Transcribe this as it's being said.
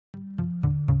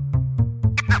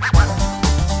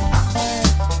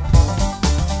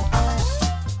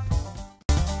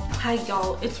Hey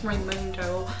y'all, it's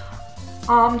Raymundo.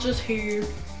 I'm just here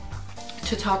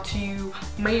to talk to you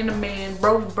man to man,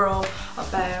 bro to bro,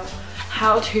 about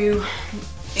how to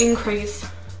increase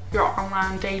your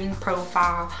online dating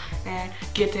profile and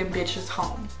get them bitches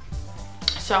home.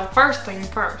 So first thing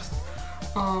first,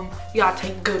 you gotta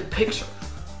take a good picture,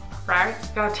 right? You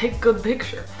gotta take a good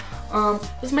picture.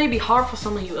 This may be hard for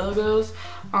some of you uggos.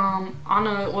 I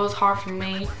know it was hard for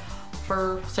me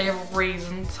for several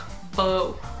reasons,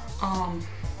 but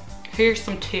here's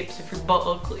some tips if you're butt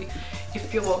ugly.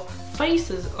 If your face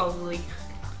is ugly,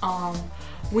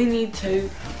 we need to,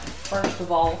 first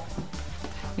of all,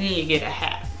 you need to get a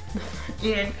hat.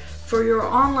 And for your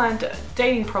online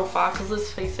dating profile, because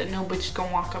let's face it, no bitch is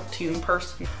gonna walk up to you in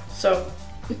person. So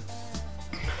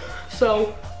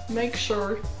make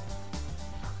sure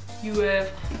you have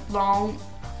long,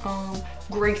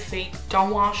 greasy,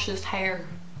 don't wash this hair,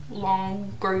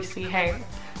 long, greasy hair.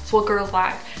 It's what girls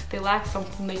like. They like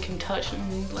something they can touch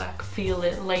and like feel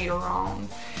it later on.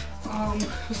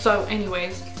 So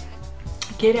anyways,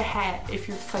 get a hat if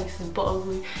your face is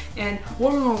ugly, and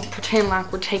we're gonna pretend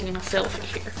like we're taking a selfie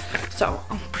here. So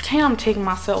pretend I'm taking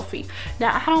my selfie.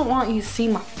 Now I don't want you to see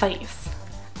my face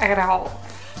at all,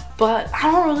 but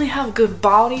I don't really have a good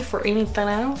body for anything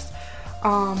else.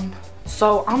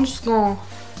 So I'm just gonna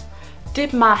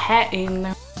dip my hat in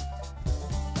there.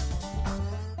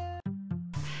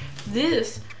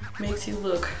 This makes you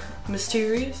look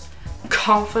mysterious,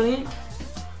 confident.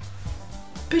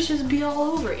 Bitches be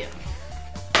all over you.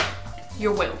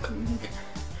 You're welcome.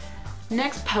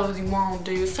 Next pose you want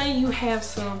to do, say you have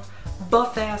some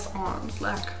buff ass arms,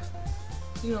 like,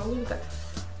 you know, look at that.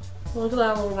 Look at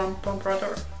that little rump bump right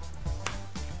there.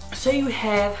 Say you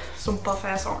have some buff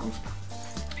ass arms.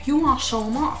 You want to show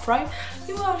them off, right?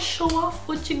 You want to show off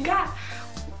what you got.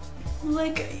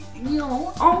 Like, you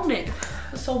know, own it.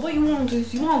 So what you want to do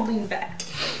is you want to lean back.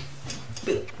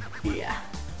 Yeah.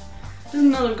 This is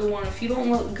another good one. If you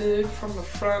don't look good from the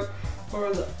front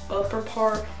or the upper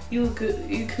part, you look good.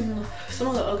 You can. Some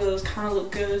of the uggos kind of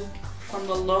look good from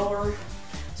the lower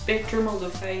spectrum of the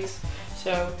face.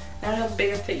 So that'll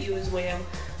benefit you as well.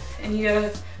 And you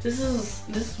gotta. This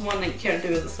is one that you can't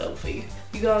do as a selfie.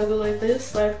 You gotta go like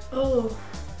this, like, oh,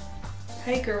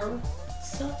 hey girl,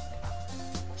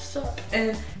 sup,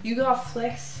 and you gotta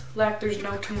flex like there's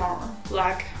no tomorrow.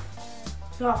 Like,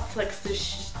 you gotta flex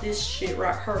this shit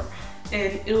right here,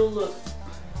 and it'll look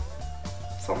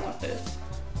something like this.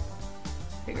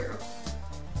 Hey girl,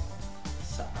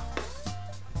 sup.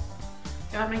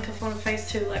 You gotta make a funny face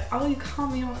too, like, oh, you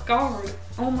caught me off guard.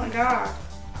 Oh my god.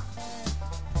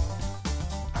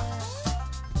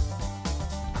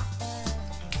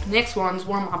 Next one's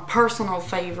one of my personal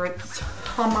favorites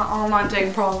on my online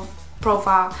dating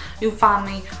profile. You'll find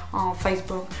me on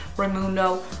Facebook,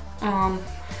 Raymundo,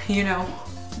 you know,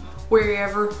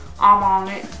 wherever I'm on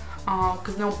it,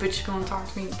 cause no bitch is gonna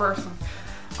talk to me in person.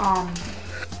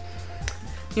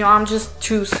 You know, I'm just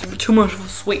too much of a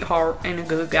sweetheart and a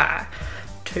good guy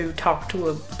to talk to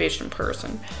a bitch in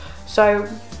person. So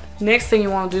next thing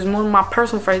you want to do is one of my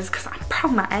personal phrases, cause I'm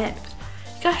proud of my abs.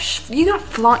 You gotta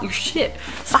flaunt your shit.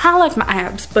 So I like my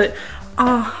abs, but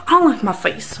I don't like my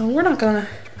face. So we're not gonna.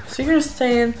 So you're gonna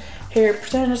stand here,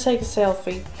 pretend to take a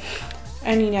selfie,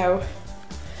 and you know,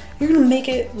 you're gonna make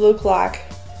it look like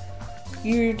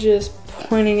you're just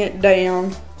pointing it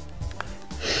down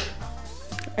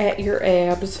at your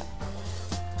abs.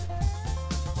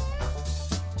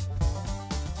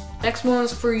 Next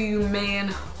one's for you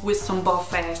men with some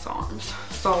buff ass arms.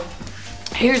 So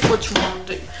here's what you want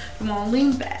to do. You want to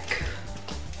lean back.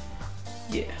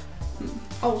 Yeah.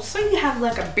 Oh, say you have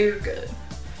like a beer gut.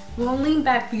 You want to lean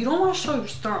back, but you don't want to show your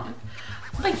stomach.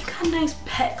 Like, you got nice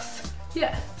pecs.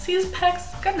 Yeah. See his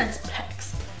pecs? Got nice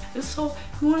pecs. And so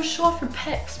you want to show off your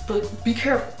pecs, but be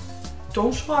careful.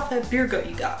 Don't show off that beer gut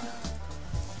you got.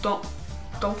 Don't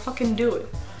fucking do it.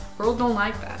 Girls don't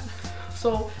like that.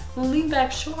 So lean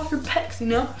back, show off your pecs, you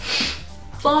know?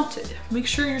 Flaunt it. Make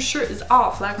sure your shirt is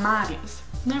off like mine is.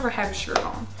 Never have your shirt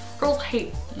on. Girls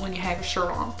hate when you have your shirt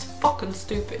on. It's fucking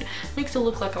stupid. Makes it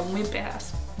look like a wimp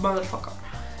ass motherfucker.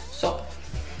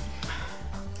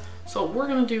 So what we're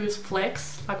gonna do is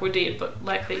flex like we did, but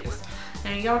like this.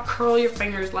 And you gotta curl your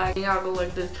fingers, like you gotta go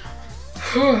like this.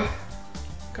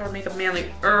 Gotta make a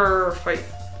manly face.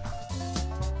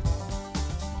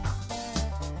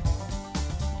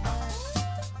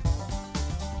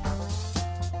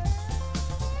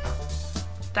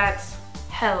 That's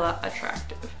hella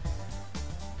attractive.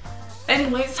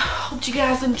 Anyways, hope you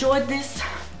guys enjoyed this.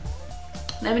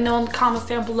 Let me know in the comments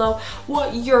down below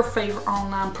what your favorite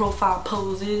online profile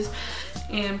pose is,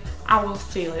 and I will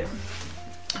see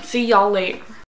y'all later.